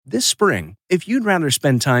This spring, if you'd rather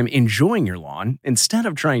spend time enjoying your lawn instead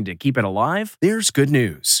of trying to keep it alive, there's good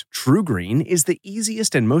news. TruGreen is the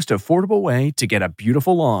easiest and most affordable way to get a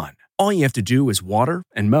beautiful lawn. All you have to do is water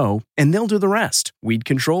and mow, and they'll do the rest. Weed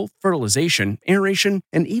control, fertilization, aeration,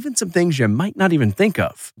 and even some things you might not even think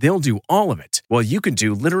of. They'll do all of it, while you can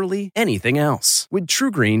do literally anything else. With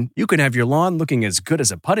TruGreen, you can have your lawn looking as good as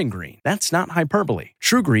a putting green. That's not hyperbole.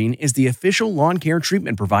 TruGreen is the official lawn care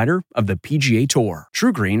treatment provider of the PGA Tour.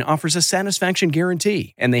 TruGreen offers a satisfaction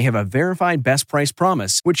guarantee, and they have a verified best price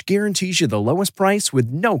promise, which guarantees you the lowest price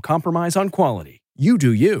with no compromise on quality. You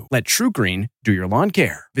do you. Let TruGreen do your lawn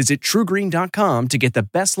care. Visit TruGreen.com to get the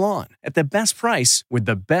best lawn at the best price with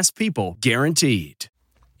the best people guaranteed.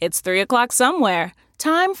 It's 3 o'clock somewhere.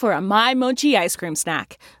 Time for a My Mochi ice cream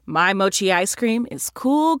snack. My Mochi ice cream is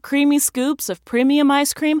cool, creamy scoops of premium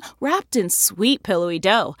ice cream wrapped in sweet, pillowy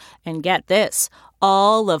dough. And get this,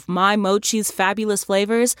 all of My Mochi's fabulous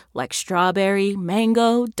flavors, like strawberry,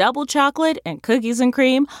 mango, double chocolate, and cookies and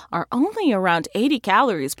cream, are only around 80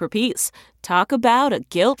 calories per piece. Talk about a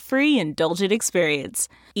guilt-free, indulgent experience.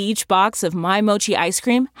 Each box of My Mochi ice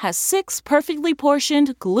cream has 6 perfectly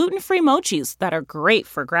portioned, gluten-free mochis that are great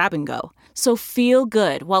for grab and go. So feel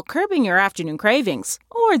good while curbing your afternoon cravings,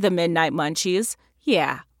 or the midnight munchies.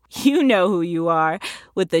 Yeah, you know who you are,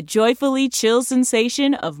 with the joyfully chill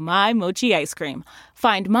sensation of My Mochi ice cream.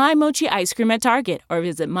 Find My Mochi ice cream at Target or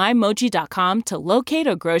visit MyMochi.com to locate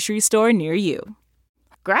a grocery store near you.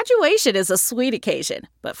 Graduation is a sweet occasion,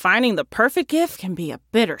 but finding the perfect gift can be a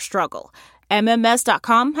bitter struggle.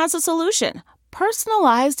 MMS.com has a solution.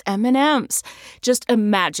 Personalized M&Ms. Just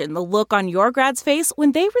imagine the look on your grad's face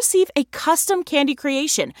when they receive a custom candy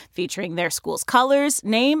creation featuring their school's colors,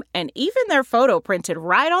 name, and even their photo printed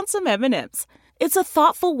right on some M&Ms. It's a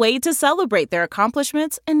thoughtful way to celebrate their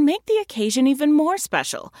accomplishments and make the occasion even more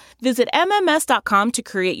special. Visit MMS.com to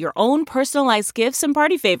create your own personalized gifts and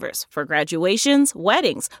party favors for graduations,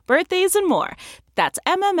 weddings, birthdays, and more. That's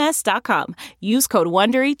MMS.com. Use code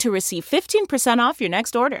WONDERY to receive 15% off your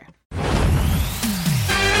next order.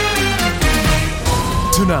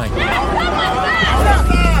 Tonight,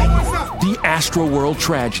 the Astroworld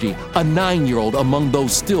tragedy, a 9-year-old among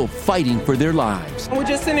those still fighting for their lives. We're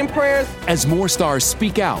just sending prayers. As more stars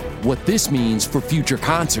speak out what this means for future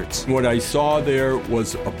concerts. What I saw there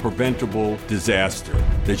was a preventable disaster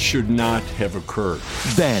that should not have occurred.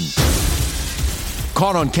 Then,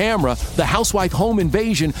 caught on camera, the housewife home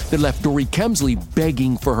invasion that left Dory Kemsley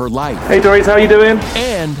begging for her life. Hey Dory, how you doing?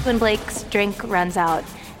 And when Blake's drink runs out,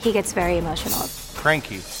 he gets very emotional.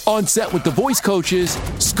 Cranky. On set with the voice coaches,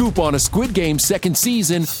 scoop on a Squid Game second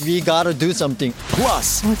season. We gotta do something.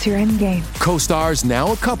 Plus, what's your end game? Co-stars,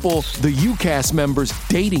 now a couple, the UCast members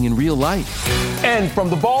dating in real life. And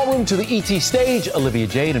from the ballroom to the ET stage, Olivia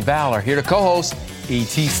Jade and Val are here to co-host ET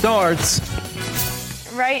Starts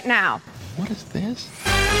right now. What is this?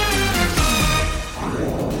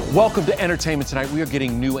 Welcome to Entertainment Tonight. We are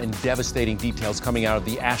getting new and devastating details coming out of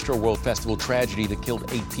the Astroworld Festival tragedy that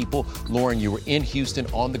killed 8 people. Lauren, you were in Houston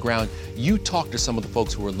on the ground. You talked to some of the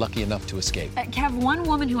folks who were lucky enough to escape. Kev, one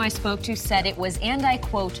woman who I spoke to said it was, and I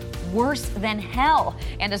quote, worse than hell.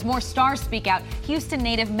 And as more stars speak out, Houston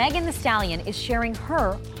native Megan Thee Stallion is sharing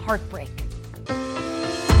her heartbreak.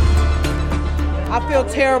 I feel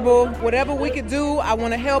terrible. Whatever we could do, I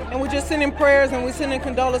want to help. And we're just sending prayers, and we're sending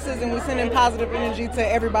condolences, and we're sending positive energy to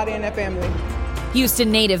everybody in that family.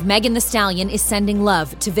 Houston native Megan Thee Stallion is sending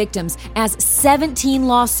love to victims as 17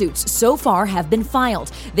 lawsuits so far have been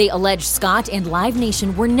filed. They allege Scott and Live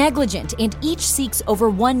Nation were negligent, and each seeks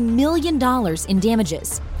over $1 million in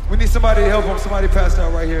damages. We need somebody to help him. Somebody passed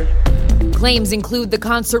out right here. Claims include the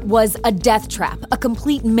concert was a death trap, a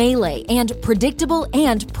complete melee, and predictable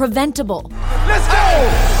and preventable. Let's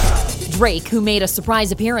go! Drake, who made a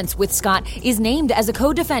surprise appearance with Scott, is named as a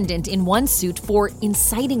co-defendant in one suit for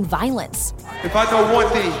inciting violence. If I know one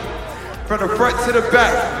thing, from the front to the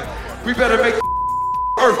back, we better make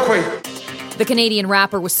earthquake. The Canadian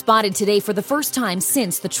rapper was spotted today for the first time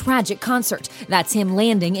since the tragic concert. That's him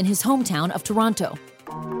landing in his hometown of Toronto.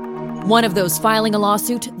 One of those filing a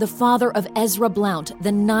lawsuit, the father of Ezra Blount, the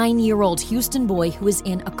 9-year-old Houston boy who is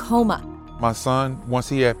in a coma. My son, once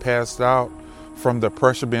he had passed out from the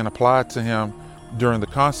pressure being applied to him during the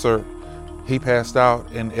concert, he passed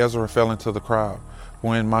out and Ezra fell into the crowd.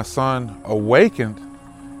 When my son awakened,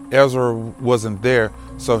 Ezra wasn't there,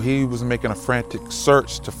 so he was making a frantic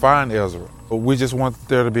search to find Ezra. We just want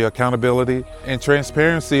there to be accountability and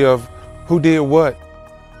transparency of who did what.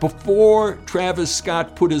 Before Travis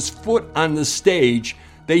Scott put his foot on the stage,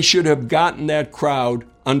 they should have gotten that crowd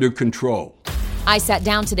under control. I sat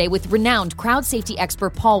down today with renowned crowd safety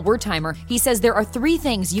expert Paul Wertheimer. He says there are 3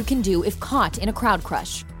 things you can do if caught in a crowd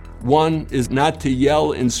crush. One is not to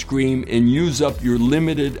yell and scream and use up your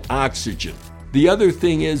limited oxygen. The other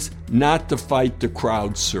thing is not to fight the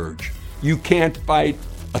crowd surge. You can't fight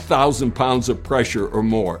 1,000 pounds of pressure or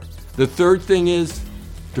more. The third thing is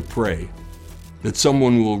to pray that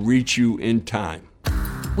someone will reach you in time.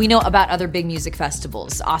 We know about other big music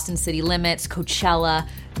festivals, Austin City Limits, Coachella.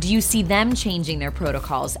 Do you see them changing their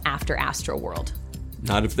protocols after Astroworld?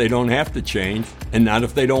 Not if they don't have to change, and not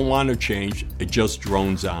if they don't want to change. It just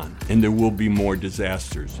drones on, and there will be more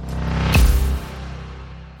disasters.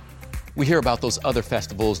 We hear about those other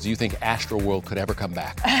festivals. Do you think Astroworld could ever come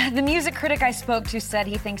back? The music critic I spoke to said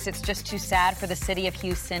he thinks it's just too sad for the city of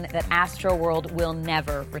Houston that Astroworld will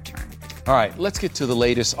never return. All right, let's get to the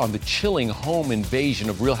latest on the chilling home invasion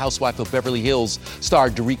of Real Housewife of Beverly Hills star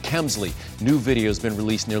Dorit Kemsley. New video has been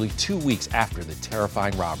released nearly 2 weeks after the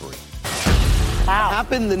terrifying robbery. Wow.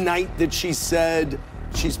 Happened the night that she said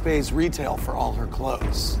she pays retail for all her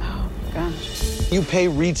clothes. Oh, gosh. You pay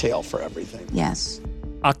retail for everything. Yes.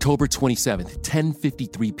 October 27th,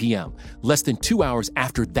 10:53 p.m. Less than 2 hours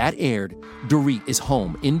after that aired, Dorit is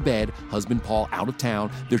home in bed, husband Paul out of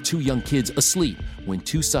town, their 2 young kids asleep, when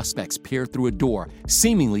 2 suspects peer through a door,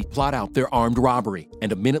 seemingly plot out their armed robbery,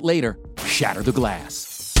 and a minute later, shatter the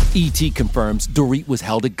glass. ET confirms Dorit was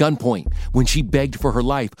held at gunpoint. When she begged for her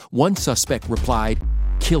life, one suspect replied,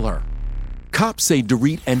 "Kill her." Cops say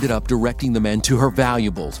Dorit ended up directing the men to her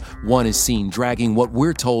valuables. One is seen dragging what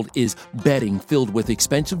we're told is bedding filled with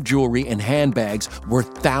expensive jewelry and handbags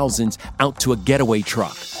worth thousands out to a getaway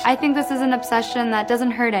truck. I think this is an obsession that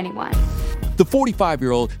doesn't hurt anyone. The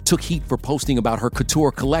 45-year-old took heat for posting about her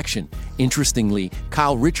couture collection. Interestingly,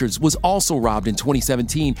 Kyle Richards was also robbed in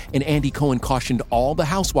 2017, and Andy Cohen cautioned all the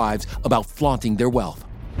housewives about flaunting their wealth.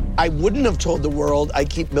 I wouldn't have told the world I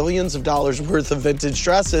keep millions of dollars worth of vintage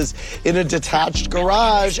dresses in a detached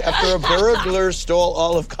garage after a burglar stole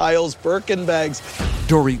all of Kyle's Birkin bags.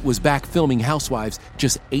 Dorit was back filming Housewives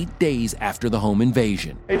just 8 days after the home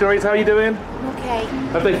invasion. Hey Dorit, how you doing? Okay.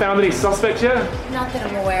 Have they found any suspects yet? Not that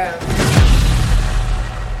I'm aware of.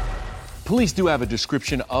 Police do have a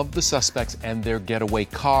description of the suspects and their getaway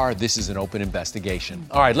car. This is an open investigation.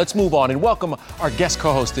 All right, let's move on and welcome our guest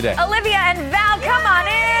co-host today. Olivia and Val, come on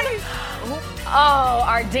in. Oh,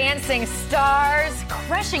 our dancing stars,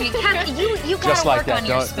 crushing it. You gotta just like work that. on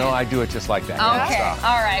your spin. No, I do it just like that. Okay, Yeah,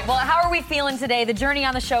 all right. Well, how are we feeling today? The journey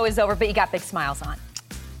on the show is over, but you got big smiles on.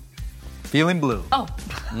 Feeling blue. Oh.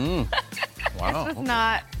 Wow. This was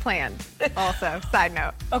not planned. Also, side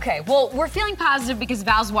note. Okay, well, we're feeling positive because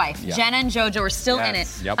Val's wife, Yeah. Jenna and JoJo, are still in it.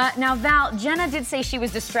 Yes. Yep. Now, Val, Jenna did say she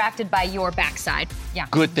was distracted by your backside. Yeah.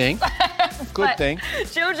 Good thing. Good thing.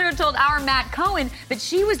 JoJo told our Matt Cohen that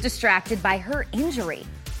she was distracted by her injury.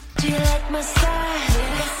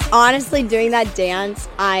 Honestly, doing that dance,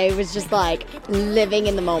 I was just like living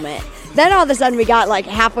in the moment. Then all of a sudden we got like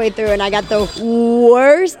halfway through and I got the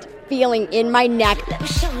worst feeling in my neck.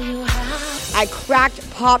 I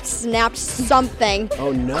cracked, popped, snapped something.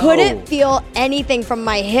 Oh no. Couldn't feel anything from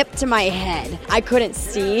my hip to my head. I couldn't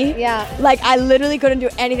see. Yeah. Like I literally couldn't do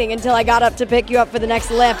anything until I got up to pick you up for the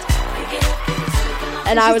next lift.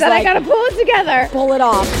 And I was like, I gotta pull it together. Pull it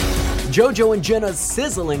off. JoJo and Jenna's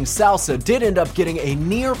sizzling salsa did end up getting a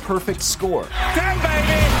near-perfect score.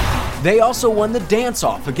 They also won the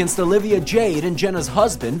dance-off against Olivia Jade and Jenna's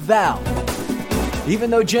husband, Val. Even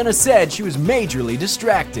though Jenna said she was majorly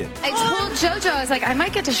distracted. I told JoJo, I was like, I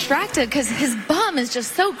might get distracted because his bum is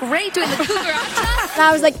just so great doing the cougar on.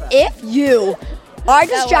 I was like, if you are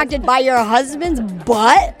distracted by your husband's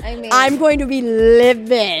butt, I'm going to be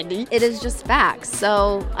livid. It is just facts,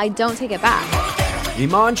 so I don't take it back.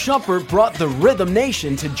 Iman Shumpert brought the Rhythm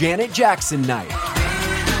Nation to Janet Jackson night.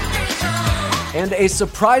 And a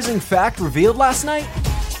surprising fact revealed last night?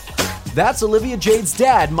 That's Olivia Jade's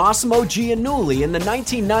dad, Massimo Giannulli, in the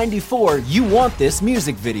 1994 You Want This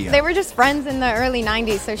music video. They were just friends in the early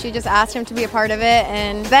 90s, so she just asked him to be a part of it,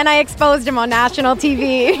 and then I exposed him on national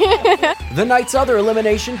TV. The night's other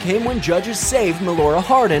elimination came when judges saved Melora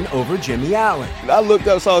Hardin over Jimmy Allen. I looked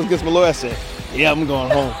up, saw us against Melora, I said, yeah, I'm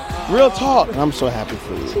going home. Real talk. I'm so happy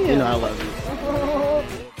for you. You know I love you.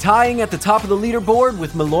 Tying at the top of the leaderboard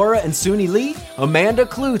with Melora and Suni Lee, Amanda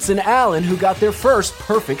Klutz and Allen, who got their first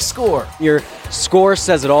perfect score. Your score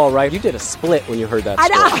says it all, right? You did a split when you heard that score.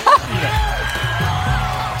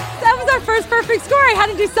 That was our first perfect score. I had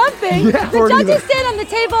to do something. Yeah, the judges stand on the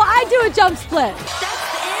table. I do a jump split.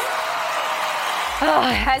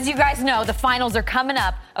 As you guys know, the finals are coming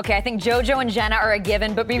up. Okay, I think JoJo and Jenna are a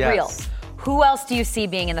given, but be real. Who else do you see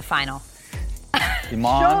being in the final?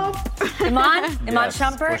 Iman. Iman Yes,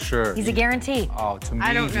 Shumpert? for sure. He's a guarantee. Oh, to me,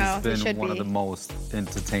 I don't know. He he's should been one of be. the most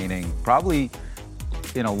entertaining, probably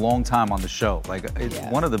in a long time on the show. Like, it's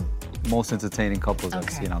one of the most entertaining couples I've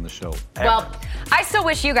seen on the show. Ever. Well, I still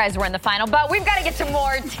wish you guys were in the final, but we've got to get to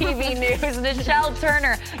more TV news. Nichelle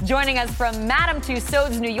Turner joining us from Madame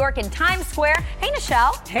Tussauds, New York in Times Square. Hey,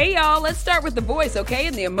 Nichelle. Hey, y'all. Let's start with The Voice, okay?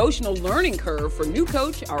 And the emotional learning curve for new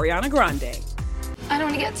coach Ariana Grande. I don't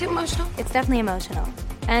want to get too emotional. It's definitely emotional.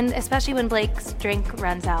 And especially when Blake's drink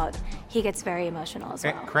runs out, he gets very emotional as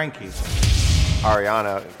well. Cranky.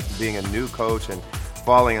 Ariana being a new coach and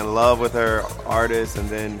falling in love with her artist and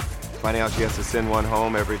then finding out she has to send one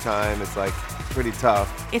home every time, it's like pretty tough.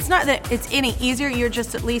 It's not that it's any easier, you're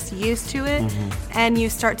just at least used to it, and you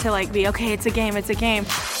start to like be, okay, it's a game.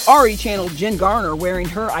 Ari channeled Jen Garner wearing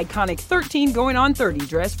her iconic 13 going on 30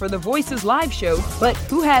 dress for The Voice's live show, but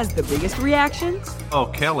who has the biggest reactions? Oh,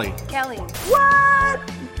 Kelly. Kelly. What?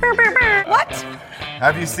 What?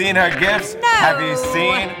 Have you seen her gifts? No. Have you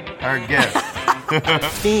seen her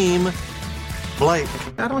gifts? Team Blake.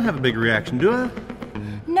 I don't have a big reaction, do I?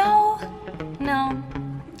 No.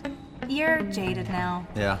 You're jaded now.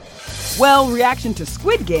 Yeah. Well, reaction to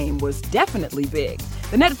Squid Game was definitely big.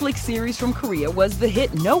 The Netflix series from Korea was the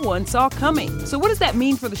hit no one saw coming. So what does that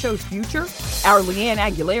mean for the show's future? Our Leanne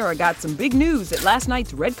Aguilera got some big news at last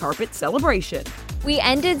night's red carpet celebration. We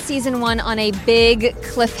ended season 1 on a big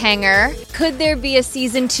cliffhanger. Could there be a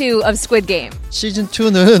season 2 of Squid Game? 시즌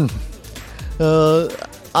 2는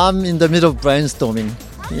I'm in the middle of brainstorming.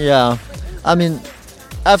 Yeah. I mean,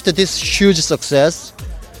 after this huge success,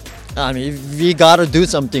 I mean, we gotta do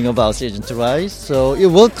something about season 2, right? So it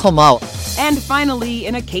will come out. And finally,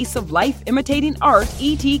 in a case of life imitating art,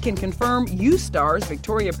 E.T. can confirm U-stars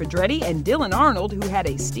Victoria Pedretti and Dylan Arnold, who had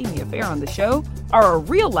a steamy affair on the show, are a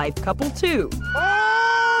real-life couple too.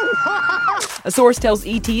 A source tells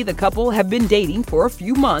E.T. the couple have been dating for a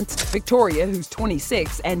few months. Victoria, who's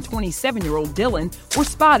 26, and 27-year-old Dylan were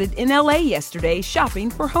spotted in L.A. yesterday shopping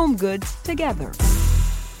for home goods together.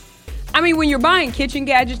 I mean, when you're buying kitchen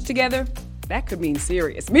gadgets together, that could mean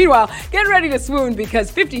serious. Meanwhile, get ready to swoon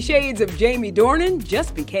because 50 Shades of Jamie Dornan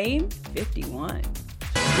just became 51. Open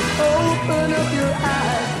up your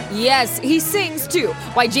eyes. Yes, he sings too.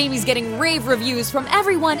 Why Jamie's getting rave reviews from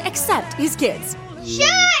everyone except his kids.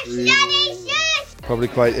 Shush! Daddy, shush! Probably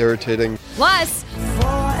quite irritating. Plus,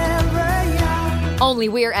 only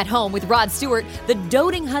we're at home with Rod Stewart, the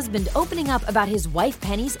doting husband opening up about his wife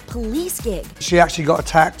Penny's police gig. She actually got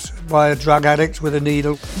attacked by a drug addict with a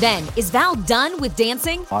needle. Then, is Val done with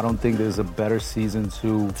dancing? I don't think there's a better season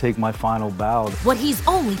to take my final bow. What he's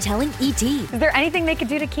only telling E.T. Is there anything they could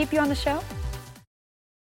do to keep you on the show?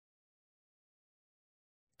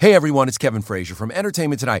 Hey everyone, it's Kevin Frazier from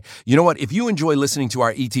Entertainment Tonight. You know what? If you enjoy listening to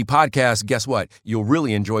our ET podcast, guess what? You'll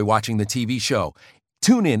really enjoy watching the TV show.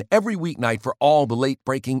 Tune in every weeknight for all the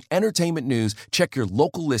late-breaking entertainment news. Check your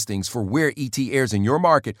local listings for where ET airs in your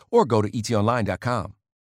market or go to etonline.com.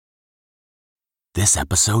 This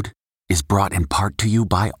episode is brought in part to you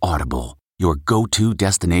by Audible, your go-to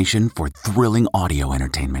destination for thrilling audio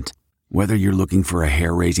entertainment. Whether you're looking for a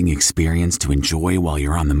hair-raising experience to enjoy while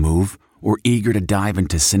you're on the move or eager to dive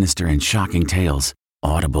into sinister and shocking tales,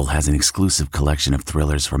 Audible has an exclusive collection of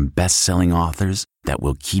thrillers from best-selling authors that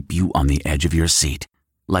will keep you on the edge of your seat.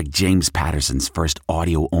 Like James Patterson's first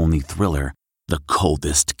audio-only thriller, The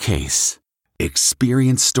Coldest Case.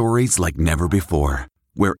 Experience stories like never before,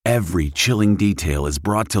 where every chilling detail is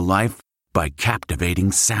brought to life by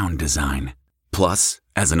captivating sound design. Plus,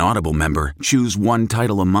 as an Audible member, choose one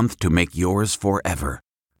title a month to make yours forever.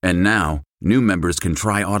 And now, new members can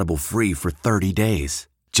try Audible free for 30 days.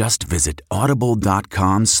 Just visit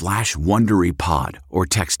audible.com/WonderyPod or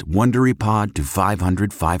text WonderyPod to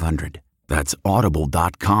 500-500. That's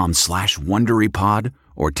audible.com/WonderyPod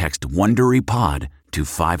or text WonderyPod to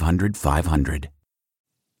 500-500.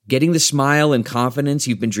 Getting the smile and confidence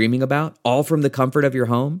you've been dreaming about, all from the comfort of your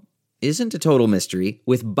home, isn't a total mystery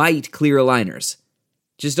with Byte clear aligners.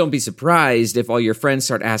 Just don't be surprised if all your friends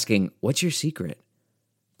start asking, "What's your secret?"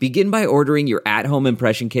 Begin by ordering your at-home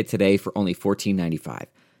impression kit today for only $14.95.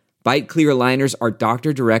 Byte clear aligners are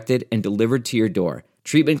doctor-directed and delivered to your door.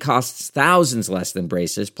 Treatment costs thousands less than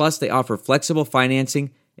braces, plus they offer flexible financing,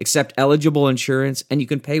 accept eligible insurance, and you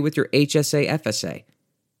can pay with your HSA FSA.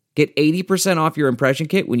 Get 80% off your impression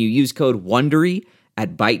kit when you use code WONDERY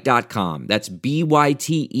at Byte.com. That's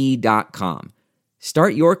BYTE.com.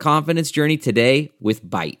 Start your confidence journey today with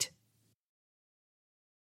Byte.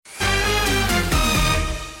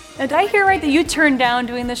 Did I hear right that you turned down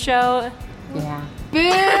doing the show? Yeah. Boo!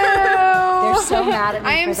 They're so mad at me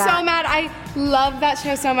I am for that. so mad. I love that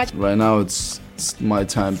show so much. Right now it's it's my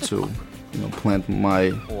time to, plant my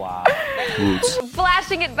roots.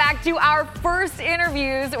 Flashing it back to our first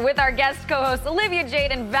interviews with our guest co-hosts Olivia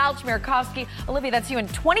Jade and Val Chmerkovskiy. Olivia, that's you in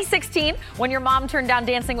 2016 when your mom turned down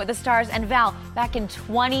Dancing with the Stars, and Val, back in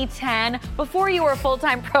 2010 before you were a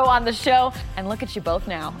full-time pro on the show. And look at you both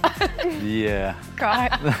now. Yeah. God.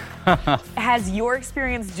 Has your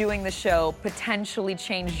experience doing the show potentially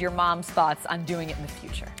changed your mom's thoughts on doing it in the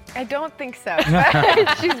future? I don't think so.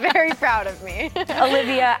 She's very proud of me.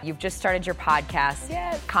 Olivia, you've just started your podcast,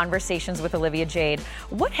 Conversations with Olivia Jade.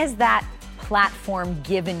 What has that platform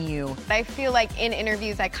given you? I feel like in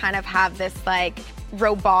interviews I kind of have this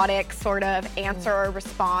robotic sort of answer or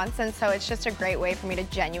response, and so it's just a great way for me to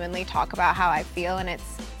genuinely talk about how I feel, and it's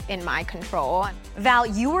in my control. Val,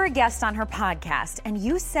 you were a guest on her podcast, and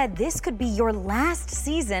you said this could be your last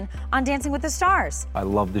season on Dancing with the Stars. I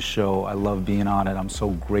love the show. I love being on it. I'm so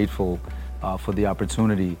grateful for the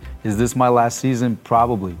opportunity. Is this my last season?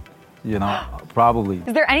 Probably. Probably.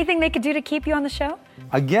 Is there anything they could do to keep you on the show?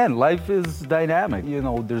 Again, life is dynamic.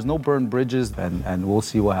 There's no burned bridges, and we'll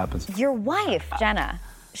see what happens. Your wife, Jenna,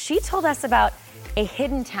 she told us about a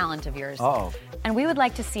hidden talent of yours. Oh. And we would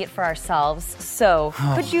like to see it for ourselves. So,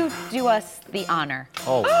 could you do us the honor?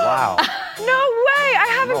 Oh, wow. No way! I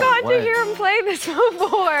haven't gotten to hear him play this before.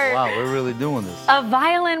 Wow, we're really doing this. A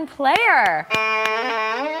violin player.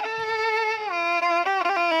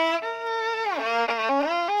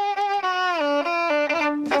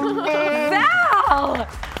 Val!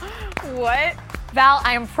 What? Val,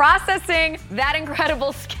 I am processing that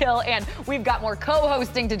incredible skill, and we've got more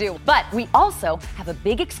co-hosting to do. But we also have a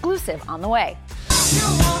big exclusive on the way.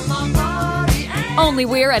 Only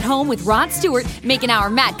we're at home with Rod Stewart making our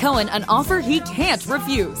Matt Cohen an offer he can't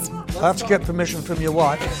refuse. I have to get permission from your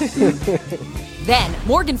wife. Then,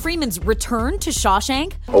 Morgan Freeman's return to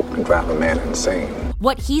Shawshank. Hope can drive a man insane.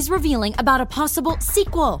 What he's revealing about a possible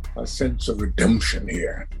sequel. A sense of redemption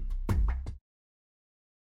here.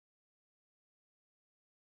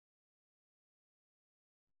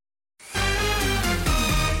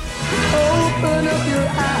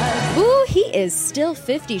 Ooh, he is still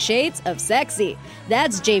 50 Shades of Sexy.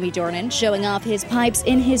 That's Jamie Dornan showing off his pipes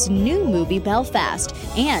in his new movie Belfast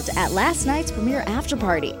and at last night's premiere after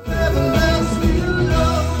party.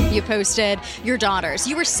 You posted your daughters.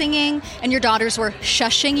 You were singing and your daughters were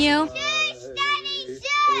shushing you.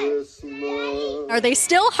 Are they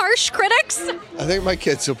still harsh critics? I think my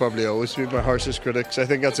kids will probably always be my harshest critics. I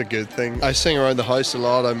think that's a good thing. I sing around the house a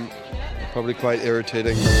lot. I'm probably quite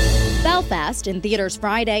irritating. Belfast, in theaters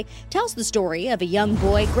Friday, tells the story of a young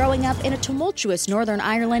boy growing up in a tumultuous Northern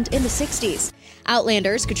Ireland in the 60s.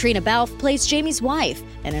 Outlander's Katrina Balfe plays Jamie's wife,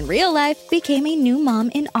 and in real life became a new mom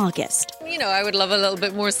in August. I would love a little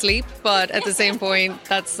bit more sleep, but at the same point,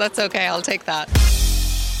 that's okay. I'll take that.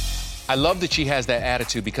 I love that she has that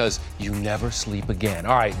attitude because you never sleep again.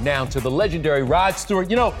 All right, now to the legendary Rod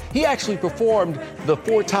Stewart. He actually performed the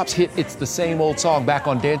Four Tops hit It's the Same Old Song back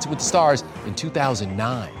on Dancing with the Stars in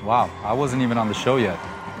 2009. Wow, I wasn't even on the show yet.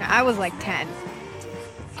 I was like 10.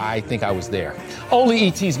 I think I was there. Only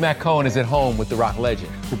ET's Matt Cohen is at home with the rock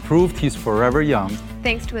legend, who proved he's forever young.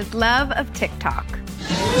 Thanks to his love of TikTok.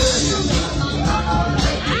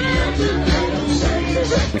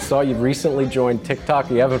 We saw you recently joined TikTok.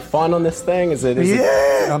 Are you having fun on this thing?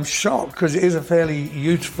 I'm shocked because it is a fairly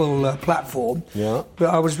youthful platform. Yeah. But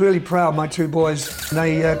I was really proud. My two boys,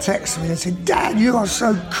 they texted me and said, "Dad, you are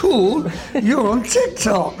so cool. You're on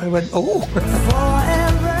TikTok." I went, "Oh."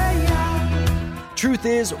 Truth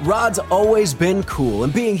is, Rod's always been cool,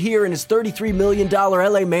 and being here in his $33 million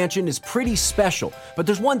LA mansion is pretty special. But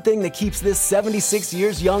there's one thing that keeps this 76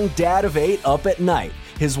 years young dad of 8 up at night: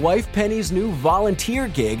 his wife Penny's new volunteer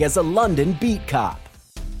gig as a London beat cop.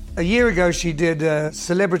 A year ago, she did a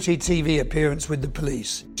celebrity TV appearance with the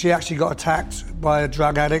police. She actually got attacked by a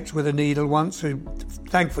drug addict with a needle once, who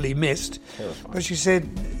thankfully missed. But she said,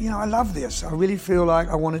 I love this. I really feel like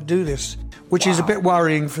I want to do this. Which is a bit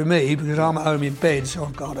worrying for me because I'm at home in bed, so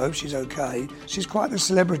God, I hope she's okay. She's quite the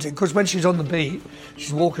celebrity, because when she's on the beat,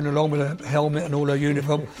 she's walking along with her helmet and all her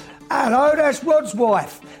uniform. "Hello, that's Rod's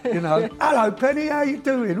wife." "Hello, Penny, how you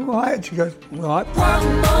doing?" "All right." She goes, "All right."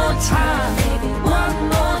 One more time, baby, one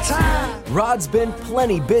more time. Rod's been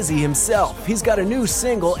plenty busy himself. He's got a new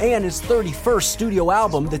single and his 31st studio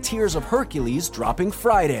album, The Tears of Hercules, dropping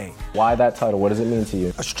Friday. Why that title? What does it mean to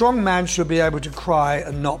you? A strong man should be able to cry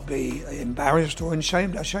and not be embarrassed or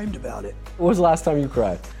ashamed about it. When was the last time you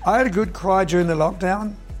cried? I had a good cry during the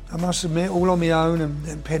lockdown, I must admit, all on my own, and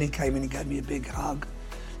then Penny came in and gave me a big hug.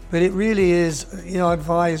 But it really is, I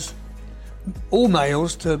advise all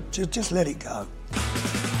males to just let it go.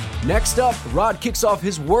 Next up, Rod kicks off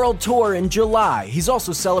his world tour in July. He's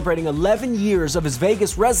also celebrating 11 years of his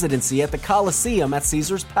Vegas residency at the Coliseum at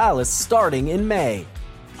Caesars Palace starting in May.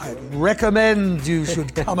 I recommend you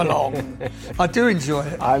should come along. I do enjoy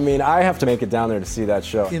it. I mean, I have to make it down there to see that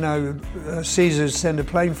show. You know, Caesars send a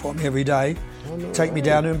plane for me every day, take me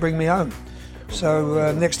down there and bring me home.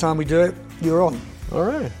 So next time we do it, you're on. All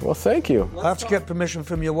right. Well, thank you. I have to get permission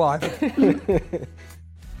from your wife.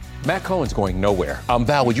 Matt Cohen's going nowhere.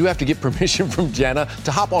 Val, would you have to get permission from Jenna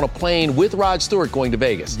to hop on a plane with Rod Stewart going to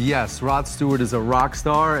Vegas? Yes, Rod Stewart is a rock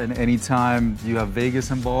star, and anytime you have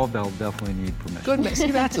Vegas involved, I'll definitely need permission. Goodness,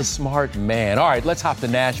 see, that's a smart man. All right, let's hop to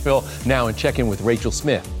Nashville now and check in with Rachel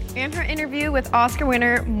Smith. And her interview with Oscar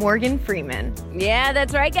winner Morgan Freeman. Yeah,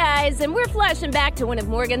 that's right, guys. And we're flashing back to one of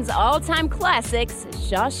Morgan's all-time classics,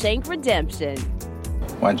 Shawshank Redemption.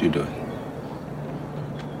 Why'd you do it?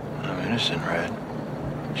 I'm innocent, Red.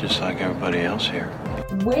 Just like everybody else here.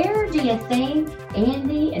 Where do you think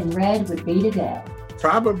Andy and Red would be today?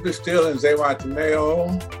 Probably still in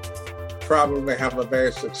Zihuatanejo. Probably have a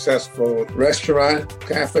very successful restaurant,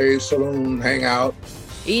 cafe, saloon, hangout.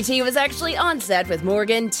 E.T. was actually on set with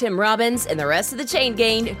Morgan, Tim Robbins, and the rest of the chain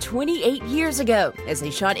gang 28 years ago as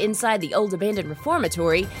they shot inside the old abandoned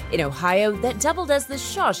reformatory in Ohio that doubled as the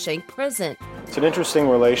Shawshank prison. It's an interesting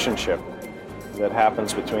relationship that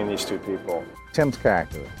happens between these two people. Tim's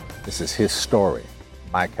character, this is his story.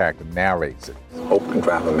 My character narrates it. Hope can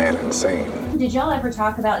drive a man insane. Did y'all ever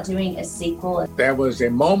talk about doing a sequel? There was a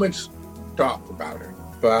moment's talk about it,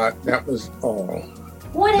 but that was all.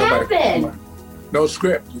 What happened? No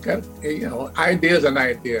script. You got, ideas an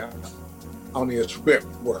idea. Only a script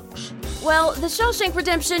works. Well, The Shawshank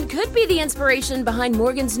Redemption could be the inspiration behind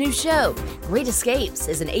Morgan's new show. Great Escapes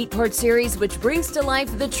is an 8-part series which brings to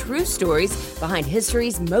life the true stories behind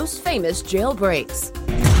history's most famous jailbreaks.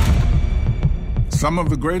 Some of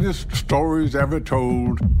the greatest stories ever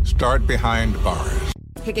told start behind bars.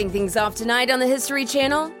 Kicking things off tonight on the History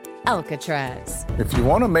Channel, Alcatraz. If you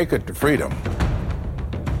want to make it to freedom,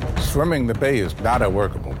 swimming the bay is not a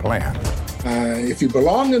workable plan. If you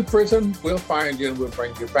belong in prison, we'll find you and we'll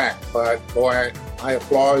bring you back. But boy, I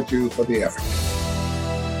applaud you for the effort.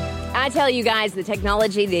 I tell you guys, the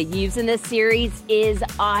technology they use in this series is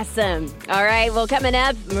awesome. All right, well, coming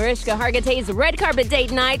up, Mariska Hargitay's red carpet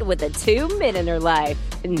date night with a 2 men in her life.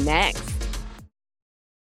 Next.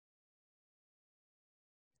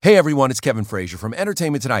 Hey everyone, it's Kevin Frazier from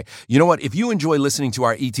Entertainment Tonight. You know what? If you enjoy listening to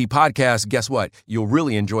our ET podcast, guess what? You'll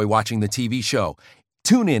really enjoy watching the TV show.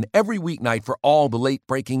 Tune in every weeknight for all the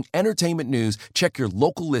late-breaking entertainment news. Check your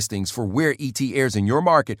local listings for where ET airs in your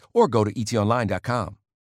market or go to etonline.com.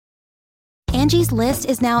 Angie's List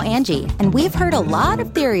is now Angie, and we've heard a lot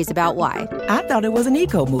of theories about why. I thought it was an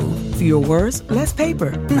eco move. Fewer words, less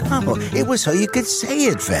paper. No, it was so you could say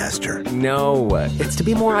it faster. No, it's to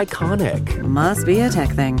be more iconic. Must be a tech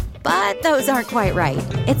thing. But those aren't quite right.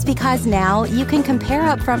 It's because now you can compare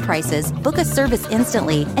upfront prices, book a service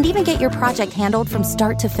instantly, and even get your project handled from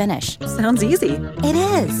start to finish. Sounds easy. It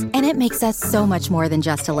is, and it makes us so much more than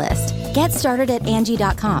just a list. Get started at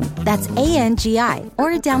Angie.com. That's ANGI,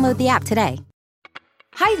 or download the app today.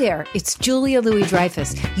 Hi there, it's Julia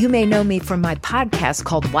Louis-Dreyfus. You may know me from my podcast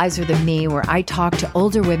called Wiser Than Me, where I talk to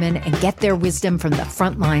older women and get their wisdom from the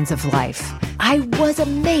front lines of life. I was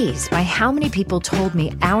amazed by how many people told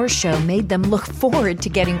me our show made them look forward to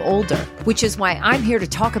getting older, which is why I'm here to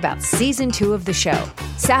talk about season 2 of the show.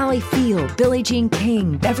 Sally Field, Billie Jean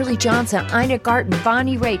King, Beverly Johnson, Ina Garten,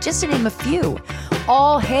 Bonnie Raitt, just to name a few.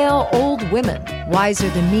 All hail old women. Wiser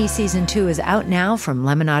Than Me season 2 is out now from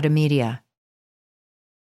Lemonada Media.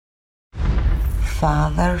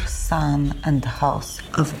 Father, Son, and House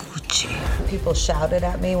of Gucci. People shouted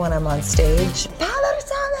at me when I'm on stage. Father,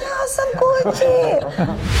 Son, and House of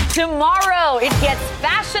Gucci. Tomorrow, it gets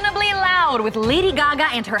fashionably loud with Lady Gaga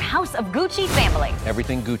and her House of Gucci family.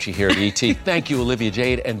 Everything Gucci here at ET. Thank you, Olivia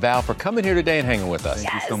Jade and Val, for coming here today and hanging with us.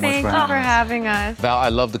 Yes, thank you for having us. Val, I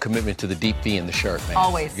love the commitment to the deep V in the shirt, man.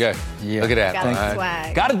 Always. Good. Yeah. Look at that. Got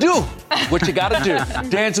swag. Gotta do what you gotta do.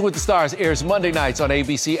 Dancing with the Stars airs Monday nights on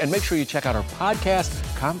ABC, and make sure you check out our podcast,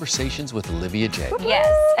 Conversations with Olivia Jade. Yes,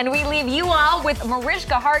 and we leave you all with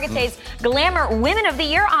Mariska Hargitay's Glamour Women of the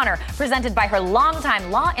Year honor, presented by her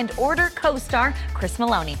longtime Law & Order co-star, Chris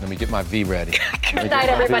Maloney. Let me get my V ready. Good night,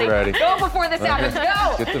 everybody. Go before this happens.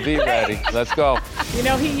 Go. Get the V ready. Let's go. You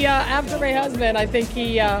know, he after my husband, I think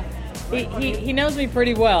he knows me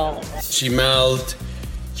pretty well. She mouthed,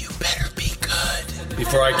 "You better be good,"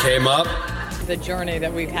 before I came up. The journey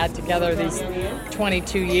that we've had together these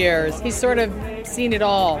 22 years, he's sort of seen it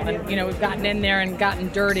all, and we've gotten in there and gotten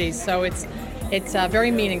dirty, so it's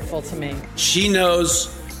very meaningful to me. She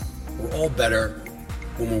knows We're all better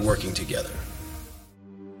when we're working together.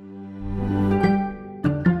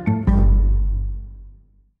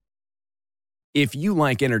 If you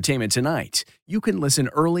like Entertainment Tonight, you can listen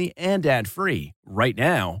early and ad-free right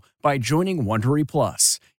now by joining Wondery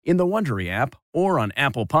Plus in the Wondery app or on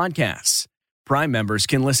Apple Podcasts. Prime members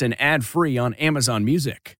can listen ad-free on Amazon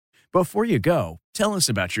Music. Before you go, tell us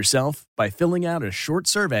about yourself by filling out a short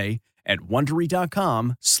survey at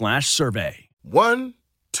Wondery.com/survey. 1,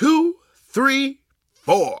 2, 3,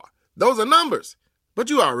 4. Those are numbers, but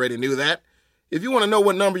you already knew that. If you want to know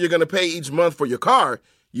what number you're going to pay each month for your car,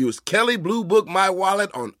 use Kelley Blue Book My Wallet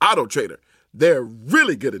on AutoTrader. They're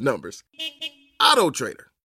really good at numbers. AutoTrader.